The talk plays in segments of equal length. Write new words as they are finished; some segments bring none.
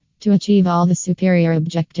To achieve all the superior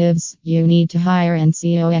objectives, you need to hire an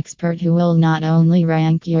SEO expert who will not only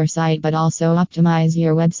rank your site but also optimize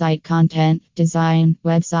your website content, design,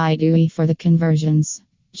 website UI for the conversions.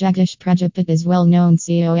 Jagdish Prajapati is well-known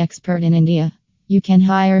SEO expert in India. You can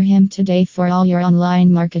hire him today for all your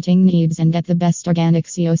online marketing needs and get the best organic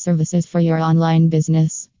SEO services for your online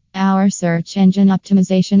business. Our search engine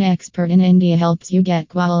optimization expert in India helps you get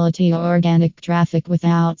quality organic traffic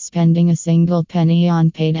without spending a single penny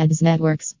on paid ads networks.